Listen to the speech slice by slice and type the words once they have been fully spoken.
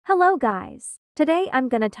Hello guys. Today I'm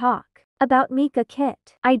gonna talk about Mika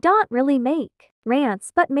Kit. I don't really make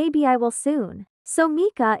rants, but maybe I will soon. So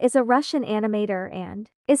Mika is a Russian animator and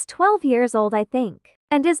is 12 years old I think,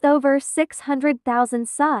 and is over 600,000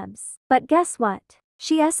 subs. But guess what?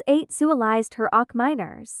 She S8 zoolized her Ak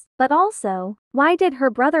minors. But also, why did her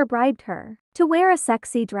brother bribe her to wear a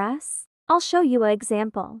sexy dress? I'll show you an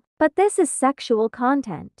example. But this is sexual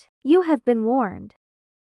content. You have been warned.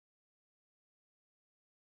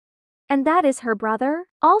 And that is her brother?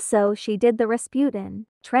 Also, she did the Rasputin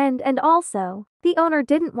trend, and also, the owner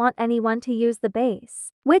didn't want anyone to use the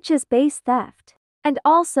base, which is base theft. And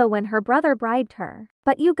also when her brother bribed her.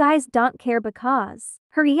 But you guys don't care because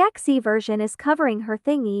her EXE version is covering her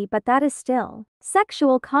thingy, but that is still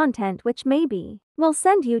sexual content which maybe will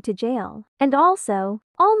send you to jail. And also,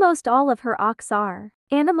 almost all of her ox are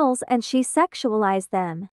animals and she sexualized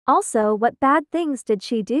them. Also, what bad things did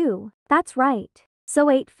she do? That's right. So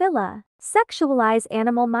 8 Phila, sexualize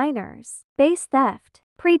animal minors, base theft,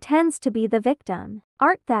 pretends to be the victim,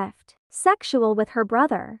 art theft, sexual with her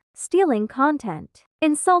brother, stealing content,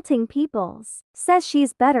 insulting peoples, says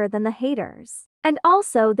she's better than the haters. And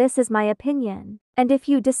also this is my opinion, and if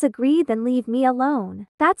you disagree then leave me alone.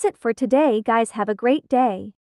 That's it for today guys, have a great day.